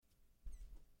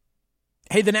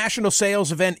Hey, the national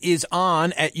sales event is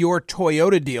on at your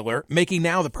Toyota dealer, making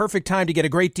now the perfect time to get a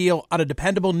great deal on a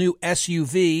dependable new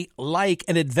SUV like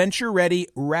an adventure-ready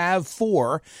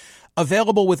RAV4.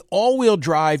 Available with all-wheel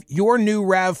drive, your new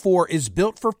RAV4 is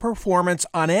built for performance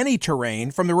on any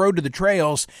terrain, from the road to the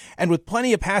trails, and with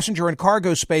plenty of passenger and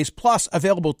cargo space, plus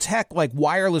available tech like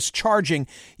wireless charging,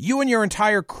 you and your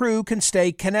entire crew can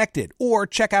stay connected. Or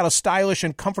check out a stylish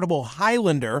and comfortable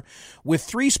Highlander with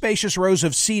 3 spacious rows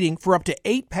of seating for up to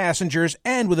 8 passengers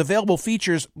and with available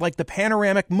features like the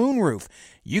panoramic moonroof.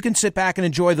 You can sit back and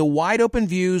enjoy the wide-open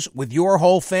views with your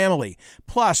whole family.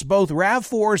 Plus, both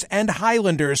RAV4s and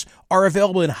Highlanders are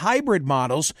available in hybrid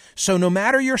models, so no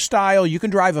matter your style, you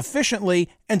can drive efficiently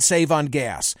and save on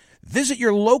gas. Visit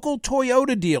your local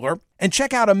Toyota dealer and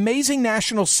check out amazing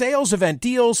national sales event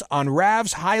deals on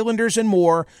RAVs, Highlanders, and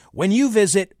more when you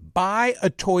visit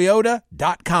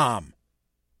buyatoyota.com.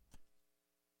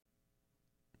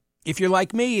 If you're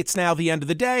like me, it's now the end of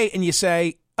the day and you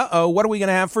say, uh-oh, what are we going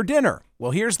to have for dinner?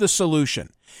 Well, here's the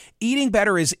solution. Eating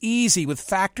better is easy with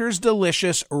Factor's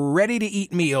delicious,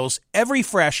 ready-to-eat meals. Every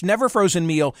fresh, never frozen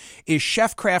meal is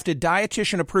chef-crafted,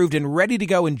 dietitian-approved, and ready to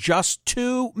go in just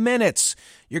 2 minutes.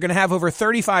 You're going to have over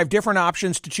 35 different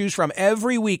options to choose from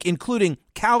every week, including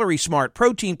Calorie Smart,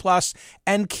 Protein Plus,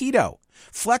 and Keto.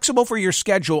 Flexible for your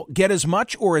schedule, get as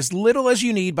much or as little as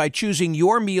you need by choosing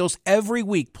your meals every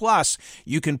week. Plus,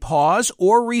 you can pause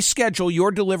or reschedule your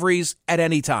deliveries at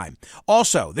any time.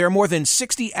 Also, there are more than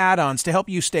 60 add-ons to help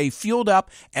you stay fueled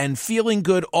up and feeling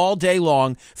good all day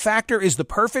long. Factor is the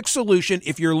perfect solution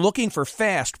if you're looking for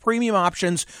fast, premium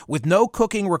options with no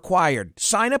cooking required.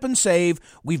 Sign up and save.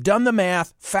 We've done the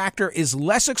math. Factor is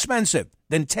less expensive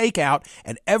than takeout,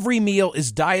 and every meal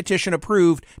is dietitian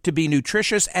approved to be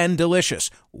nutritious and delicious.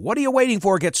 What are you waiting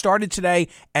for? Get started today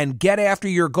and get after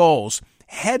your goals.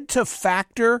 Head to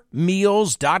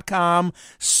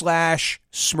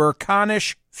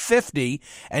factormeals.com/Smerconish50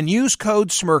 and use code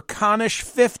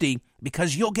Smerconish50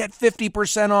 because you'll get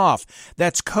 50% off.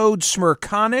 That's code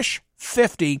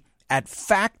Smerconish50 at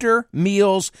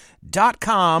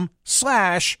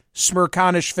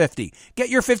factormeals.com/Smerconish50. Get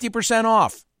your 50%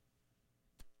 off.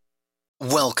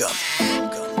 Welcome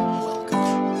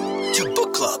to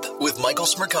Book Club with Michael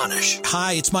Smerconish.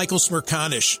 Hi, it's Michael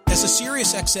Smerconish. As a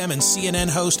SiriusXM and CNN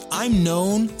host, I'm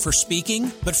known for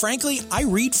speaking, but frankly, I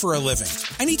read for a living.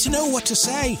 I need to know what to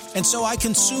say, and so I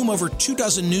consume over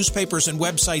 24 newspapers and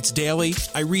websites daily.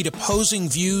 I read opposing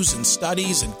views and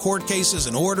studies and court cases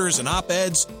and orders and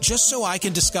op-eds just so I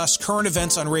can discuss current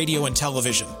events on radio and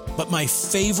television. But my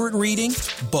favorite reading?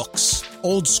 Books.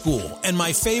 Old school. And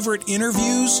my favorite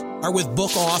interviews are with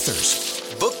book authors.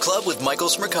 Book Club with Michael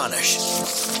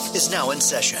Smerconish is now in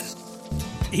session.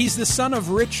 He's the son of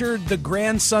Richard, the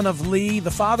grandson of Lee,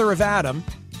 the father of Adam,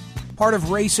 part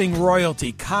of racing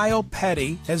royalty. Kyle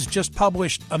Petty has just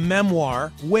published a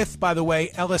memoir with, by the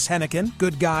way, Ellis Henican,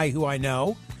 good guy who I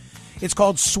know. It's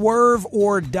called Swerve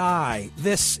or Die.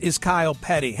 This is Kyle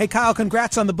Petty. Hey, Kyle,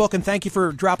 congrats on the book, and thank you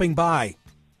for dropping by.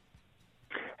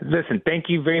 Listen, thank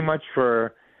you very much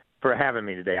for having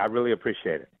me today. I really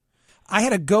appreciate it. I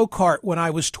had a go-kart when I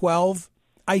was 12.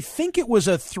 I think it was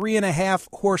a 3.5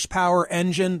 horsepower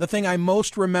engine. The thing I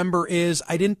most remember is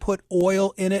I didn't put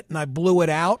oil in it and I blew it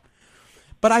out.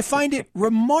 But I find it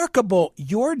remarkable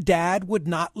your dad would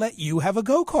not let you have a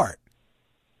go-kart.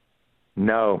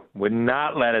 No, would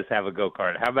not let us have a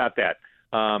go-kart. How about that?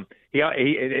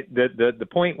 The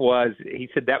point was, he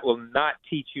said that will not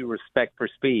teach you respect for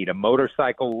speed. A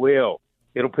motorcycle will.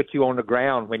 It'll put you on the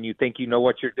ground when you think you know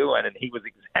what you're doing. And he was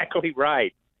exactly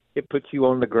right. It puts you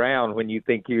on the ground when you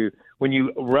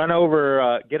run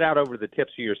over, get out over the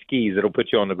tips of your skis. It'll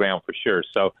put you on the ground for sure.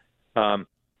 So,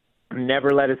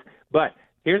 never let us. But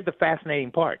here's the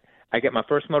fascinating part. I got my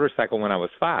first motorcycle when I was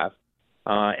 5.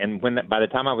 And by the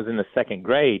time I was in the 2nd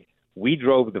grade, we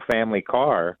drove the family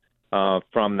car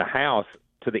from the house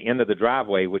to the end of the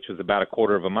driveway, which was about a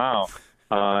quarter of a mile,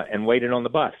 and waited on the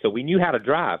bus. So we knew how to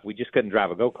drive. We just couldn't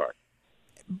drive a go-kart.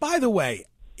 By the way,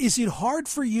 is it hard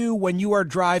for you when you are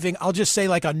driving, I'll just say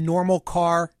like a normal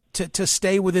car, to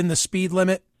stay within the speed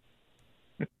limit?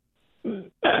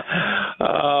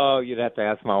 Oh, you'd have to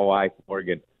ask my wife,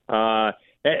 Morgan. I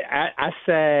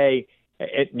say,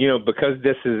 because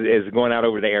this is going out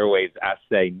over the airwaves, I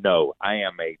say no. I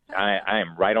am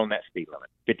right on that speed limit,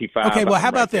 55. Okay, well, how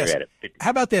about this?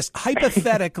 How about this?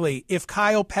 Hypothetically, if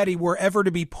Kyle Petty were ever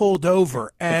to be pulled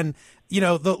over and,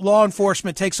 the law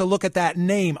enforcement takes a look at that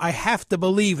name, I have to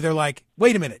believe they're like,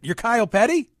 wait a minute, you're Kyle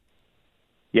Petty?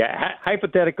 Yeah,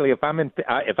 hypothetically, if I'm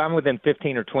within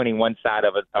 15 or 20 one side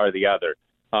of it or the other,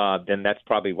 then that's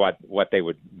probably what they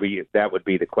would be. That would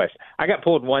be the question. I got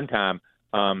pulled one time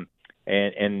And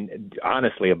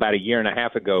honestly, about a year and a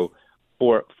half ago,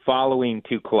 for following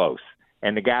too close.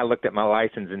 And the guy looked at my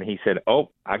license and he said, "Oh,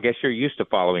 I guess you're used to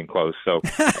following close. So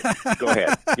go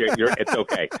ahead. It's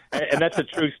okay." And that's a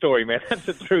true story, man. That's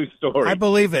a true story. I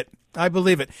believe it.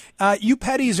 You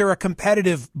Petties are a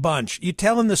competitive bunch. You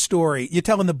tell in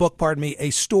the book, a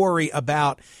story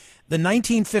about the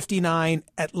 1959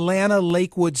 Atlanta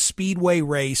Lakewood Speedway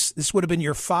race. This would have been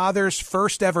your father's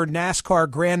first ever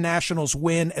NASCAR Grand Nationals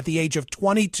win at the age of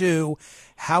 22.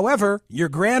 However, your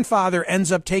grandfather ends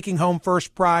up taking home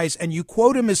first prize, and you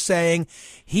quote him as saying,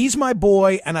 "He's my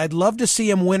boy, and I'd love to see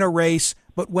him win a race,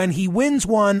 but when he wins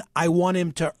one, I want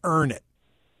him to earn it."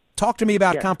 Talk to me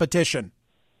about competition.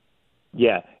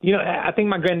 Yeah. I think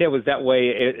my granddad was that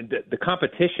way. The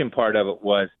competition part of it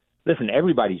was, listen,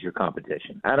 everybody's your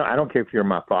competition. I don't care if you're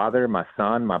my father, my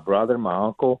son, my brother, my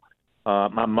uncle,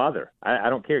 my mother. I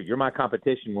don't care. You're my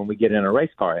competition when we get in a race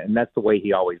car, and that's the way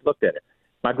he always looked at it.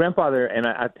 My grandfather, and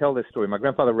I tell this story, my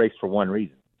grandfather raced for one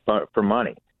reason, for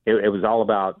money. It was all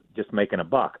about just making a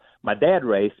buck. My dad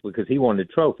raced because he wanted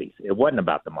trophies. It wasn't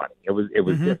about the money. It was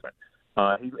different.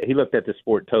 He looked at the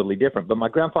sport totally different. But my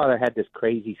grandfather had this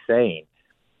crazy saying,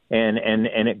 and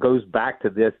it goes back to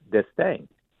this thing.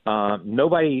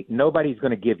 Nobody's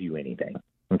going to give you anything.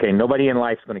 Okay, nobody in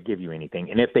life's going to give you anything,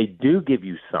 and if they do give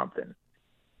you something,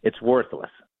 it's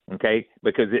worthless. Okay,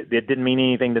 because it didn't mean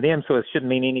anything to them, so it shouldn't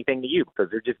mean anything to you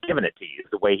because they're just giving it to you.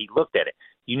 It's the way he looked at it.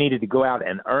 You needed to go out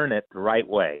and earn it the right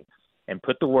way, and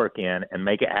put the work in and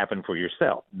make it happen for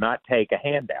yourself, not take a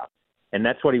handout. And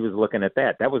that's what he was looking at.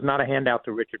 That was not a handout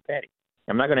to Richard Petty.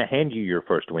 I'm not going to hand you your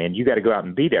first win. You got to go out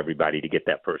and beat everybody to get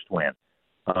that first win.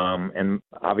 And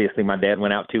obviously my dad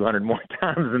went out 200 more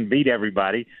times and beat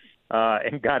everybody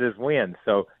and got his win.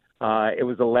 So it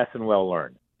was a lesson well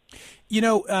learned.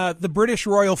 The British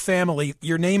royal family,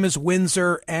 your name is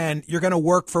Windsor, and you're going to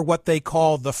work for what they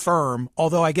call the firm,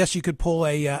 although I guess you could pull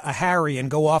a Harry and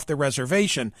go off the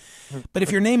reservation. But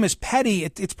if your name is Petty,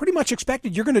 it's pretty much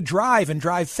expected you're going to drive and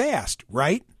drive fast,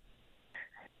 right?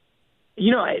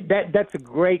 That's a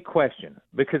great question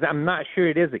because I'm not sure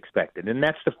it is expected, and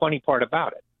that's the funny part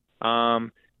about it.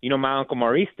 My Uncle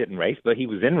Maurice didn't race, but he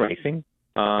was in racing,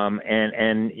 I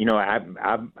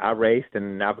raced,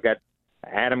 and I've got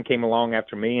Adam came along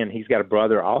after me, and he's got a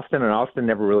brother, Austin, and Austin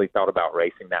never really thought about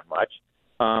racing that much.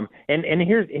 And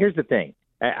here's the thing.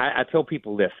 I tell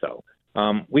people this, though.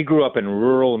 We grew up in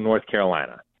rural North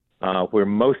Carolina, where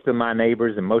most of my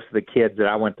neighbors and most of the kids that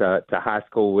I went to high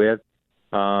school with,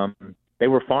 they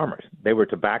were farmers. They were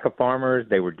tobacco farmers.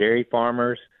 They were dairy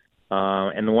farmers.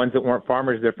 And the ones that weren't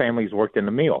farmers, their families worked in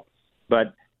the mill.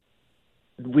 But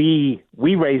we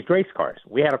raised race cars.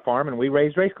 We had a farm, and we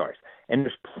raised race cars. And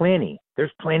there's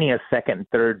plenty of second,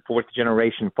 third, fourth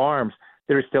generation farms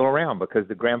that are still around because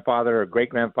the grandfather or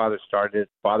great-grandfather started it,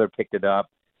 father picked it up,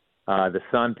 the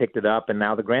son picked it up, and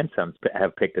now the grandsons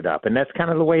have picked it up. And that's kind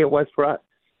of the way it was for us.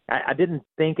 I didn't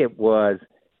think it was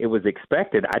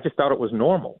expected. I just thought it was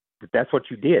normal. That's what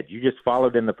you did. You just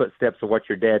followed in the footsteps of what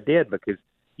your dad did because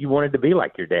you wanted to be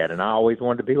like your dad, and I always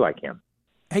wanted to be like him.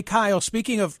 Hey, Kyle,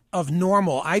 speaking of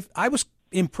normal, I was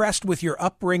impressed with your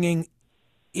upbringing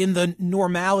in the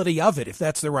normality of it, if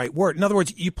that's the right word. In other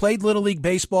words, you played Little League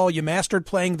Baseball, you mastered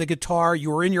playing the guitar, you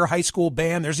were in your high school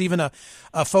band. There's even a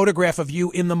photograph of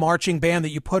you in the marching band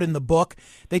that you put in the book.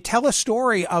 They tell a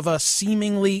story of a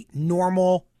seemingly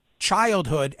normal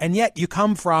childhood, and yet you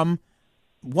come from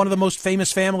one of the most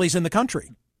famous families in the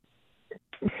country.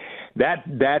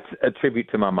 That's a tribute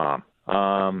to my mom.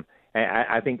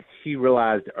 I think she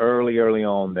realized early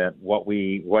on that what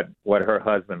her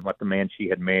husband, what the man she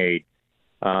had married,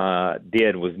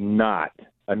 did was not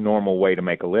a normal way to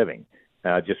make a living.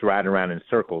 Just riding around in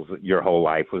circles your whole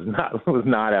life was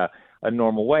not a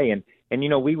normal way. And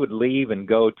we would leave and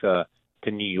go to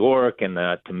New York and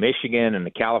to Michigan and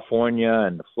to California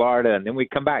and to Florida, and then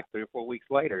we'd come back 3 or 4 weeks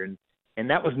later, and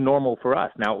that was normal for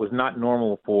us. Now, it was not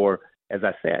normal for, as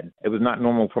I said, it was not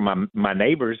normal for my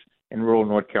neighbors in rural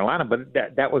North Carolina, but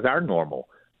that was our normal.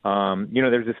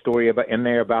 There's a story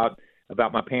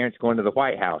about my parents going to the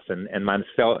White House and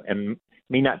myself and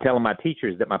me not telling my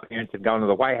teachers that my parents had gone to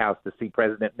the White House to see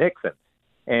President Nixon.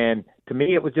 And to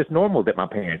me, it was just normal that my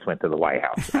parents went to the White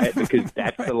House, right? Because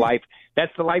that's the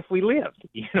life we lived.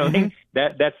 What I mean?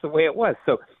 That's the way it was.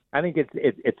 So I think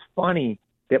it's funny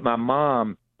that my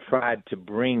mom tried to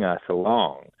bring us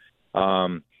along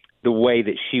the way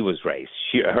that she was raised.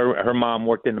 Her mom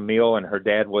worked in the mill, and her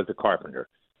dad was a carpenter,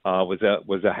 was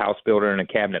a house builder and a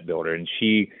cabinet builder, and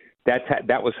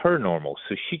that was her normal.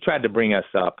 So she tried to bring us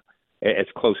up as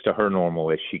close to her normal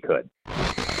as she could.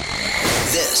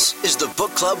 This is the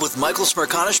Book Club with Michael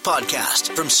Smerconish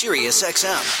podcast from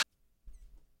SiriusXM.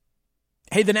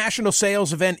 Hey, the national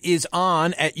sales event is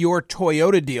on at your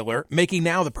Toyota dealer, making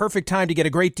now the perfect time to get a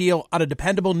great deal on a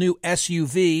dependable new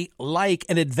SUV like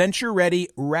an adventure-ready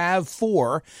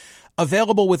RAV4.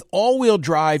 Available with all-wheel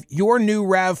drive, your new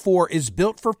RAV4 is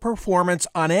built for performance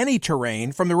on any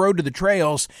terrain, from the road to the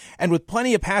trails, and with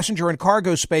plenty of passenger and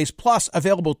cargo space, plus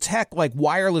available tech like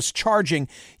wireless charging,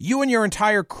 you and your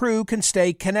entire crew can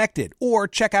stay connected. Or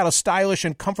check out a stylish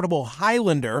and comfortable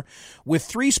Highlander with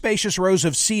 3 spacious rows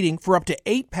of seating for up to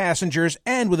 8 passengers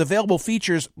and with available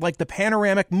features like the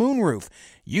panoramic moonroof.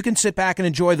 You can sit back and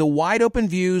enjoy the wide-open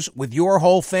views with your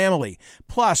whole family.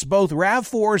 Plus, both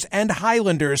RAV4s and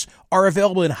Highlanders are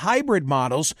available in hybrid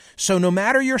models, so no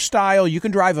matter your style, you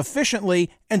can drive efficiently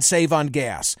and save on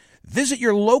gas. Visit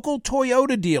your local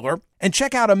Toyota dealer and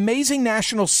check out amazing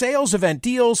national sales event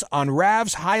deals on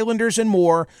RAVs, Highlanders, and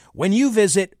more when you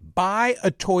visit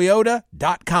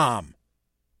buyatoyota.com.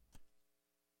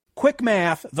 Quick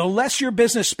math, the less your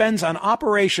business spends on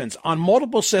operations, on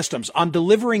multiple systems, on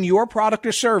delivering your product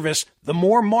or service, the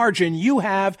more margin you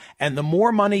have and the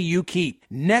more money you keep.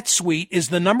 NetSuite is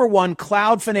the #1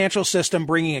 cloud financial system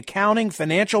bringing accounting,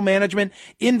 financial management,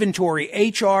 inventory,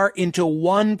 HR into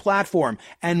one platform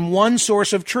and one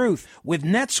source of truth. With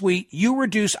NetSuite, you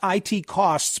reduce IT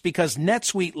costs because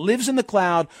NetSuite lives in the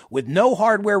cloud with no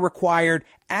hardware required,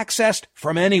 accessed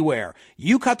from anywhere.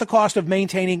 You cut the cost of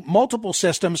maintaining multiple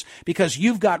systems because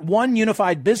you've got one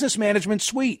unified business management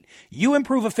suite. You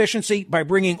improve efficiency by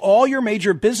bringing all your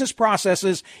major business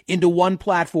processes into one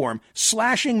platform,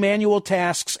 slashing manual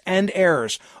tasks and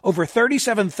errors. Over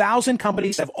 37,000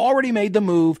 companies have already made the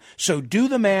move, so do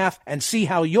the math and see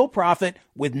how you'll profit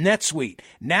with NetSuite.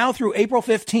 Now through April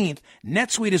 15th,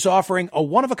 NetSuite is offering a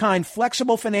one-of-a-kind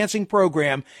flexible financing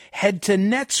program. Head to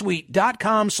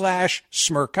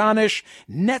netsuite.com/Smerconish,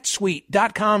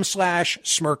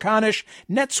 netsuite.com/Smerconish,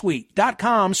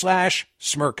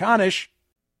 netsuite.com/Smerconish.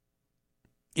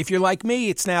 If you're like me,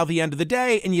 it's now the end of the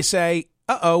day and you say,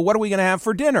 what are we going to have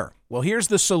for dinner? Well, here's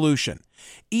the solution.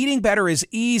 Eating better is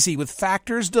easy with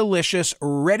Factor's delicious,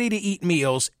 ready-to-eat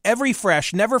meals. Every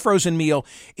fresh, never frozen meal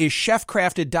is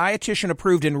chef-crafted,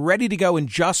 dietitian-approved, and ready to go in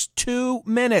just 2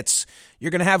 minutes.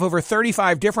 You're going to have over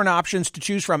 35 different options to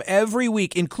choose from every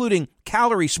week, including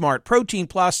Calorie Smart, Protein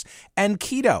Plus, and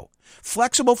Keto.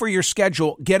 Flexible for your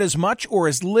schedule, get as much or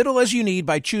as little as you need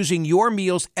by choosing your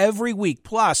meals every week.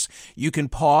 Plus, you can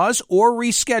pause or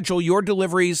reschedule your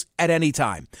deliveries at any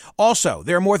time. Also,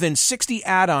 there are more than 60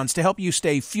 add-ons to help you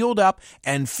stay fueled up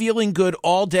and feeling good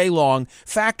all day long.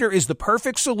 Factor is the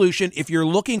perfect solution if you're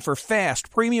looking for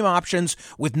fast, premium options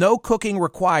with no cooking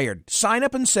required. Sign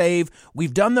up and save.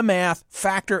 We've done the math.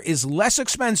 Factor is less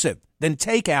expensive than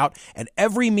takeout, and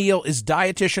every meal is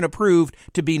dietitian approved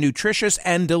to be nutritious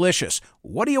and delicious.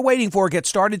 What are you waiting for? Get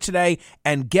started today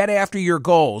and get after your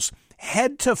goals.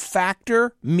 Head to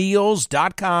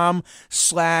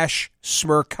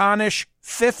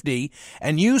factormeals.com/Smerconish50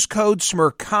 and use code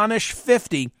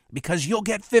Smerconish50 because you'll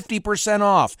get 50%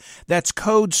 off. That's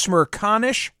code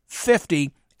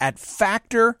Smerconish50 at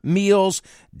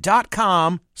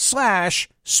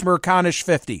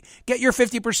factormeals.com/Smerconish50. Get your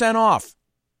 50% off.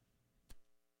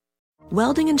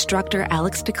 Welding instructor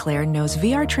Alex DeClaire knows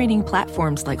VR training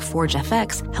platforms like Forge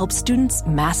FX help students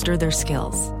master their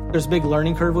skills. There's a big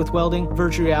learning curve with welding.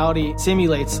 Virtual reality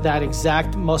simulates that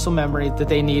exact muscle memory that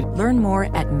they need. Learn more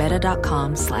at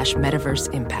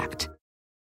meta.com/metaverse impact.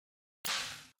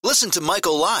 Listen to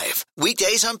Michael live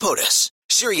weekdays on POTUS,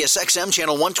 SiriusXM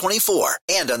channel 124,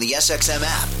 and on the SXM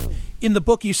app. In the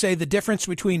book, you say the difference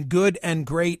between good and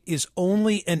great is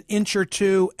only an inch or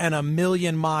two and a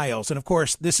million miles. And of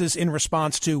course, this is in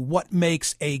response to what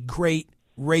makes a great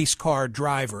race car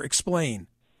driver. Explain.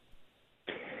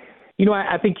 You know,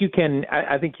 I think you can.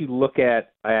 I think you look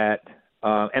at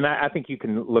and I think you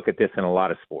can look at this in a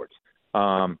lot of sports.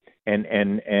 And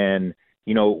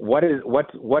you know, what is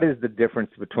the difference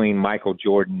between Michael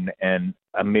Jordan and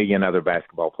a million other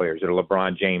basketball players, or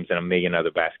LeBron James and a million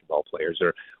other basketball players,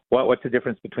 or what's the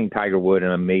difference between Tiger Woods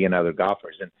and a million other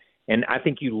golfers? And I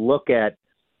think you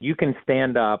can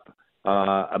stand up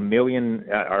a million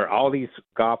or all these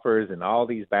golfers and all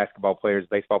these basketball players,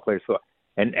 baseball players,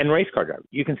 and race car drivers.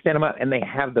 You can stand them up, and they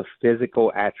have the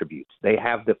physical attributes, they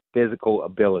have the physical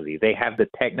ability, they have the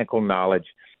technical knowledge,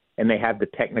 and they have the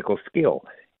technical skill.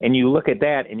 And you look at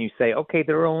that and you say, okay,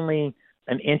 they're only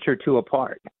an inch or two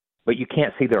apart, but you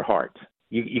can't see their hearts.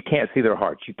 You can't see their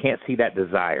hearts. You can't see that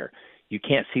desire. You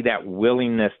can't see that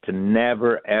willingness to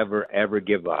never, ever, ever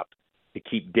give up, to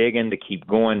keep digging, to keep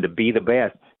going, to be the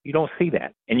best. You don't see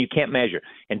that, and you can't measure.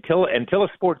 Until a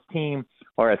sports team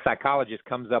or a psychologist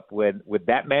comes up with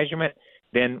that measurement,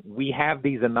 then we have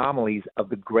these anomalies of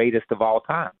the greatest of all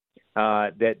time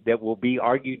that will be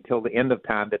argued till the end of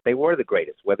time that they were the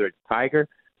greatest, whether it's Tiger,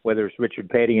 whether it's Richard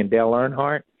Petty and Dale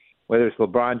Earnhardt, whether it's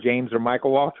LeBron James or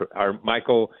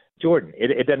Michael Jordan.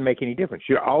 It doesn't make any difference.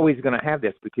 You're always going to have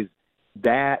this because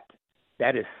that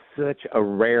is such a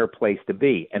rare place to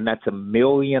be, and that's a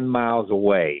million miles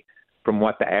away from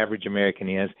what the average American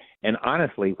is, and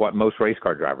honestly, what most race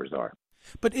car drivers are.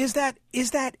 But is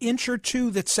that inch or two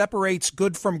that separates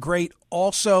good from great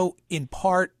also in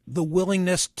part the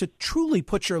willingness to truly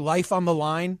put your life on the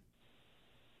line?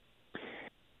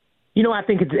 You know, I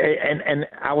think it's, and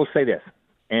I will say this,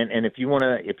 and if you want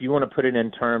to put it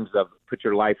in terms of put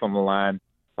your life on the line,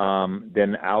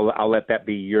 then I'll let that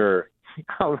be your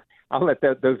I'll let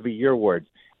those be your words.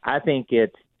 I think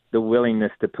it's the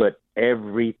willingness to put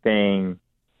everything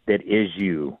that is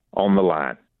you on the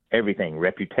line. Everything,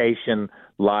 reputation,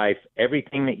 life,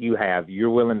 everything that you have, you're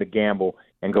willing to gamble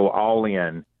and go all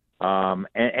in.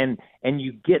 And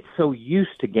you get so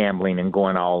used to gambling and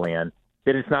going all in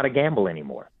that it's not a gamble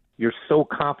anymore. You're so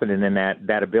confident in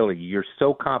that ability. You're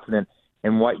so confident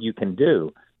in what you can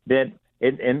do that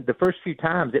in the first few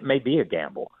times it may be a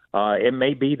gamble. It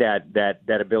may be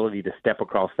that ability to step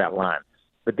across that line.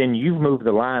 But then you've moved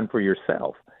the line for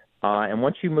yourself. And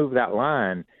once you move that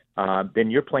line, then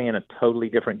you're playing a totally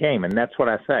different game. And that's what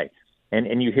I say.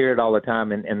 And you hear it all the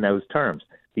time in those terms.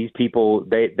 These people,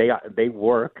 they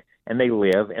work and they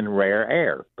live in rare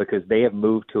air because they have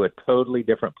moved to a totally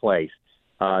different place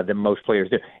than most players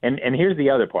do. And here's the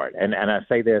other part. And I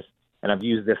say this, and I've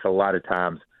used this a lot of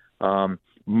times.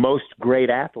 Most great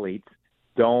athletes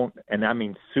don't, and I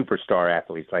mean superstar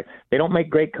athletes, like they don't make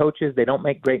great coaches. They don't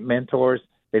make great mentors.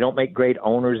 They don't make great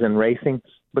owners in racing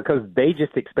because they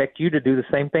just expect you to do the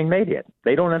same thing they did.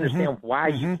 They don't understand why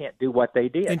you can't do what they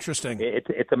did. Interesting.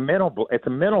 It's a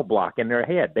mental block in their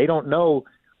head. They don't know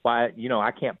why,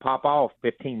 I can't pop off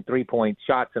 15 3-point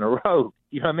shots in a row.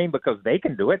 You know what I mean? Because they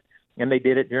can do it, and they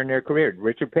did it during their career.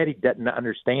 Richard Petty doesn't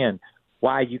understand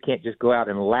why you can't just go out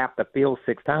and lap the field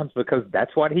 6 times because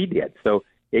that's what he did. So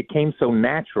it came so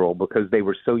natural because they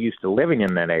were so used to living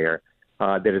in that air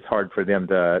that it's hard for them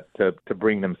to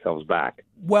bring themselves back.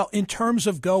 Well, in terms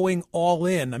of going all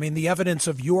in, I mean, the evidence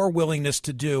of your willingness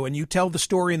to do, and you tell the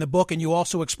story in the book, and you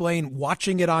also explain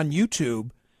watching it on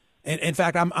YouTube. And in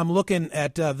fact, I'm looking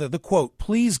at the quote: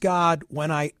 "Please God,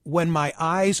 when my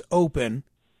eyes open,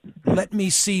 let me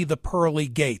see the pearly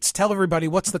gates." Tell everybody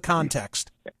what's the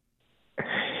context.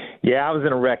 Yeah, I was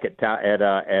in a wreck at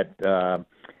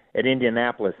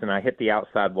Indianapolis, and I hit the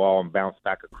outside wall and bounced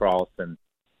back across, and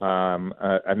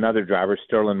another driver,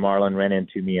 Sterling Marlin, ran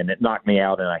into me, and it knocked me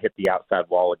out, and I hit the outside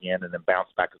wall again and then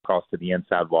bounced back across to the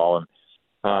inside wall. And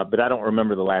but I don't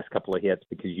remember the last couple of hits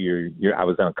because I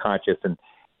was unconscious. And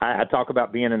I talk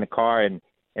about being in the car and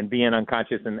being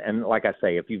unconscious. And like I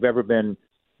say, if you've ever been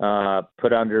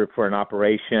put under for an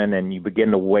operation and you begin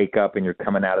to wake up and you're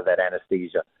coming out of that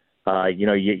anesthesia,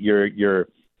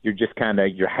 you're just kind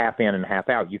of, you're half in and half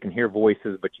out. You can hear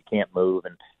voices, but you can't move.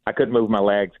 And I couldn't move my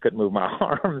legs, couldn't move my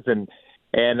arms. And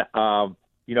I'm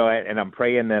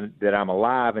praying that I'm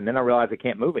alive. And then I realize I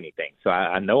can't move anything. So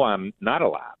I know I'm not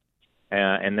alive.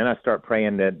 And then I start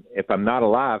praying that if I'm not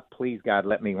alive, please, God,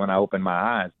 let me, when I open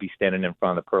my eyes, be standing in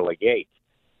front of the pearly gates.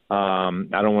 I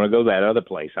don't want to go that other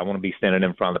place. I want to be standing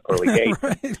in front of the pearly gates.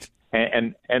 Right.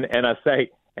 And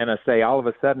I say, all of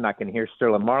a sudden, I can hear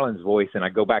Sterling Marlin's voice, and I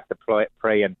go back to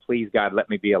pray, and please, God, let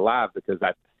me be alive, because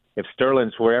if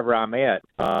Sterling's wherever I'm at,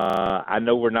 I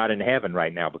know we're not in heaven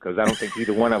right now, because I don't think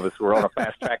either one of us were on a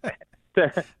fast track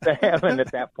to heaven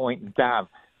at that point in time.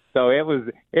 So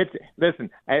listen,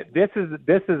 this is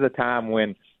a time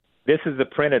when this is the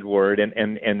printed word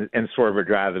and Swerve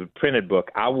Drive, the printed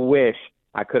book. I wish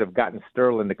I could have gotten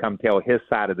Sterling to come tell his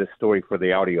side of this story for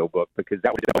the audiobook, because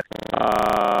that was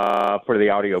for the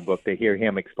audiobook to hear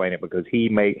him explain it, because he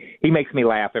makes me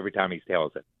laugh every time he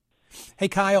tells it. Hey,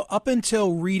 Kyle, up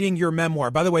until reading your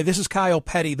memoir, by the way, this is Kyle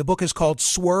Petty. The book is called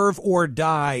Swerve or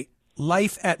Die: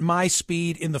 Life at My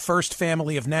Speed in the First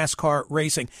Family of NASCAR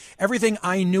Racing. Everything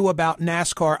I knew about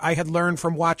NASCAR, I had learned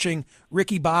from watching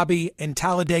Ricky Bobby and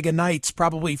Talladega Nights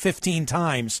probably 15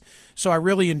 times. So I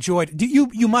really enjoyed it.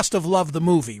 You must have loved the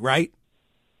movie, right?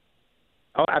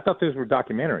 Oh, I thought those were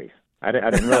documentaries. I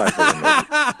didn't realize they were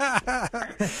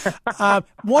movies.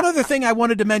 One other thing I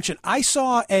wanted to mention, I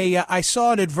saw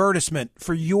an advertisement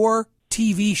for your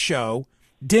TV show,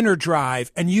 Dinner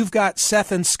Drive, and you've got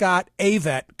Seth and Scott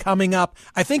Avett coming up.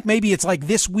 I think maybe it's like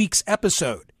this week's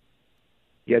episode.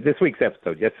 Yeah, this week's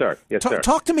episode. Yes, sir. Yes, sir.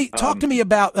 Talk to me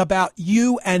about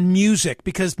you and music,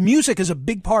 because music is a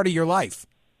big part of your life.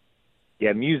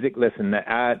 Yeah, music. Listen,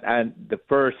 the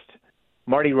first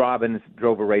Marty Robbins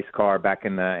drove a race car back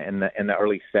in the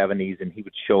early '70s, and he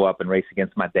would show up and race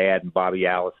against my dad and Bobby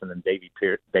Allison and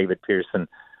David Pearson,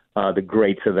 the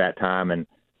greats of that time,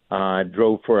 and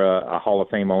drove for a Hall of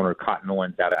Fame owner, Cotton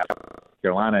Owens, out of South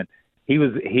Carolina.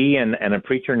 He and a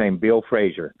preacher named Bill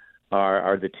Frazier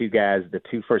are the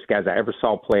two first guys I ever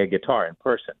saw play a guitar in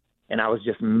person, and I was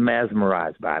just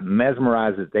mesmerized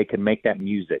that they could make that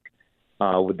music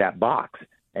with that box.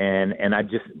 And I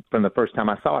just, from the first time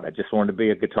I saw it, I just wanted to be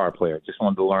a guitar player. I just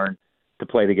wanted to learn to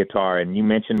play the guitar. And you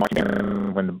mentioned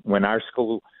when our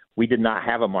school, we did not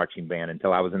have a marching band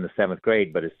until I was in the 7th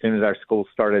grade. But as soon as our school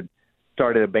started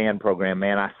a band program,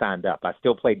 man, I signed up. I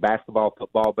still played basketball,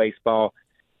 football, baseball,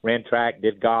 ran track,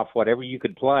 did golf, whatever you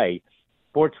could play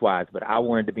sports-wise, but I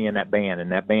wanted to be in that band,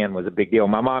 and that band was a big deal.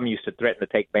 My mom used to threaten to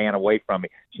take band away from me.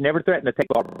 She never threatened to take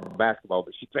basketball,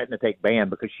 but she threatened to take band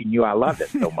because she knew I loved it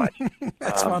so much.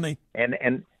 That's funny.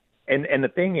 And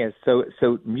the thing is, so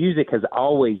music has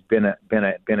always been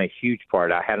a huge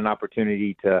part. I had an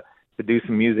opportunity to do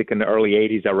some music in the early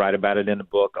 '80s. I write about it in the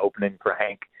book, opening for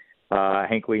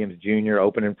Hank Williams Jr.,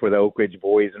 opening for the Oak Ridge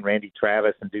Boys and Randy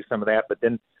Travis, and do some of that. But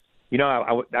then,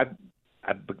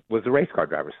 I was a race car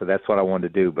driver, so that's what I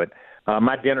wanted to do. But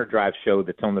my dinner drive show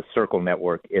that's on the Circle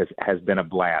Network has been a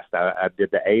blast. I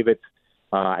did the Avets.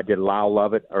 I did Lyle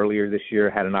Lovett earlier this year,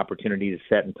 had an opportunity to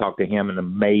sit and talk to him, an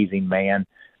amazing man.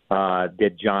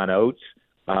 Did John Oates,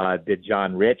 did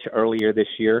John Rich earlier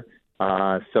this year.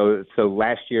 So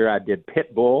last year I did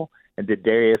Pitbull and did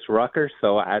Darius Rucker.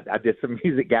 So I did some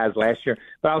music guys last year,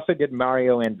 but I also did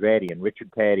Mario Andretti and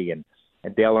Richard Petty and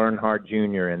Dale Earnhardt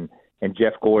Jr. and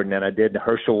Jeff Gordon, and I did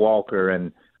Herschel Walker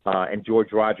and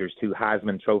George Rogers, 2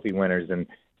 Heisman Trophy winners, and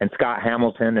Scott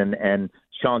Hamilton and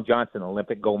Shawn Johnson,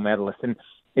 Olympic gold medalist. And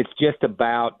it's just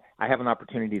about, I have an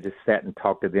opportunity to sit and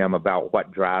talk to them about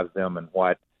what drives them and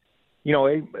what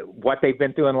they've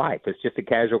been through in life. It's just a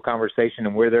casual conversation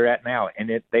and where they're at now. And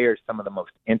they are some of the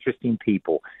most interesting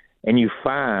people. And you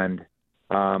find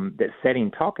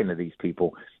that talking to these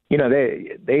people,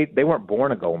 they weren't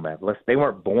born a gold medalist. They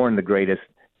weren't born the greatest.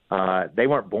 They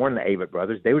weren't born the Avett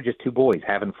brothers. They were just 2 boys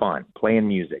having fun, playing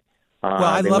music. Well,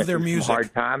 I love their music.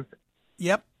 Hard times.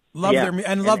 Yep,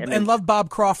 love Bob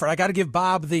Crawford. I got to give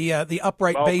Bob the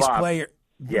upright bass player.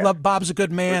 Yeah. Bob's a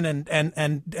good man and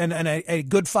a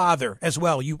good father as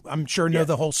well. I'm sure know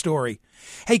the whole story.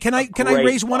 Hey, can I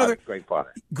raise one other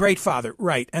great father,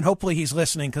 right? And hopefully he's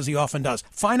listening because he often does.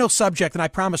 Final subject, and I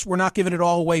promise we're not giving it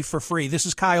all away for free. This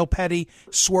is Kyle Petty.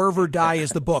 Swerve or Die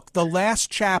is the book. The last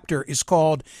chapter is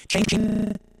called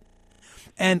Changing.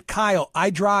 And Kyle, I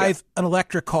drive an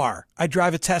electric car. I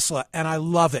drive a Tesla, and I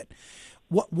love it.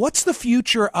 What's the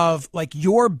future of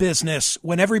your business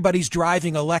when everybody's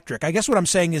driving electric? I guess what I'm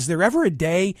saying is there ever a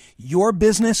day your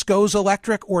business goes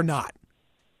electric or not?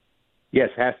 Yes,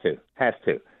 has to.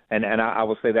 And I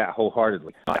will say that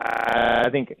wholeheartedly. I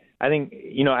think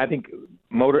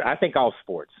all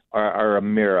sports are a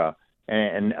mirror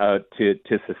and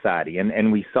to society.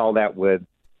 And we saw that with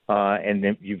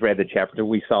and you've read the chapter,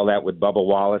 we saw that with Bubba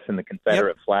Wallace and the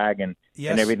Confederate flag and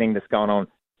everything that's gone on.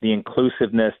 The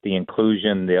inclusiveness, the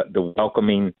inclusion, the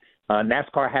welcoming.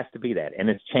 NASCAR has to be that, and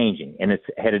it's changing, and it's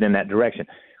headed in that direction.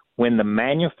 When the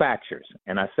manufacturers,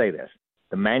 and I say this,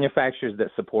 the manufacturers that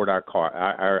support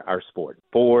our sport,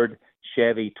 Ford,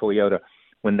 Chevy, Toyota,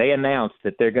 when they announce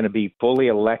that they're going to be fully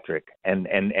electric and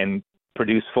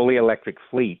produce fully electric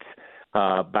fleets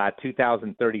by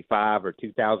 2035 or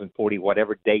 2040,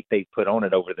 whatever date they put on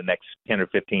it over the next 10 or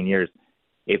 15 years,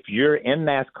 if you're in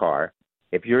NASCAR,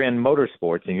 if you're in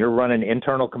motorsports and you're running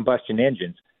internal combustion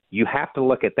engines, you have to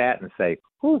look at that and say,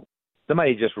 "Whew,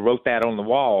 somebody just wrote that on the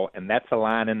wall, and that's a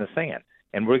line in the sand."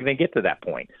 And we're going to get to that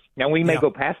point. Now, we may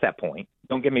go past that point.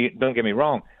 Don't get me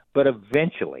wrong, but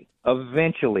eventually,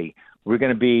 we're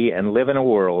going to be and live in a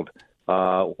world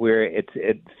where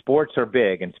sports are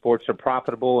big and sports are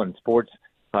profitable and sports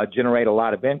generate a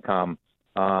lot of income.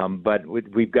 But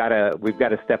we've got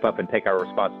to step up and take our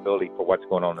responsibility for what's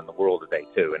going on in the world today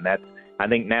too. And I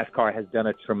think NASCAR has done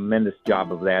a tremendous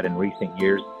job of that in recent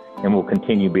years, and will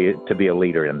continue to be a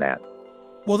leader in that.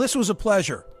 Well, this was a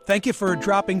pleasure. Thank you for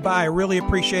dropping by. I really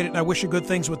appreciate it, and I wish you good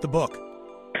things with the book.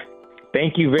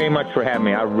 Thank you very much for having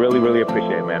me. I really, really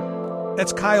appreciate it, man.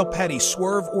 That's Kyle Petty.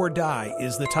 Swerve or Die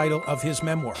is the title of his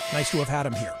memoir. Nice to have had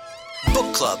him here.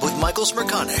 Book Club with Michael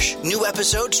Smerconish. New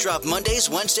episodes drop Mondays,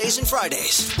 Wednesdays, and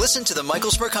Fridays. Listen to the Michael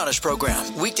Smerconish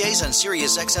program weekdays on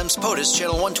Sirius XM's POTUS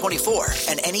Channel 124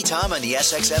 and anytime on the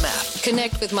SXM app.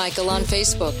 Connect with Michael on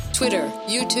Facebook, Twitter,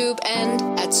 YouTube, and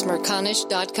at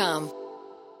Smerconish.com.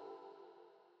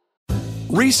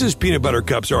 Reese's peanut butter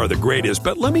cups are the greatest,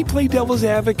 but let me play devil's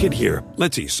advocate here.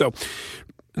 Let's see. So,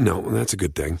 no, that's a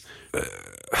good thing.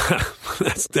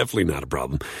 That's definitely not a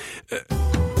problem.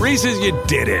 Reese's, you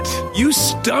did it. You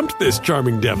stumped this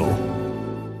charming devil.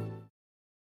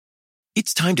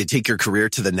 It's time to take your career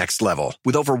to the next level.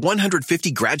 With over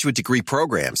 150 graduate degree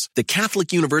programs, the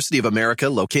Catholic University of America,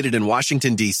 located in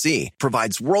Washington, D.C.,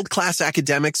 provides world-class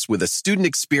academics with a student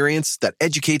experience that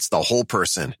educates the whole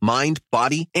person, mind,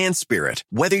 body, and spirit.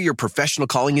 Whether your professional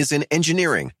calling is in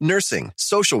engineering, nursing,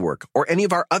 social work, or any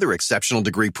of our other exceptional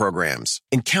degree programs,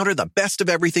 encounter the best of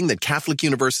everything that Catholic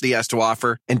University has to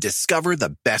offer and discover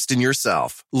the best in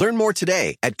yourself. Learn more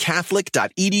today at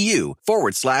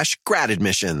catholic.edu/grad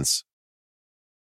admissions.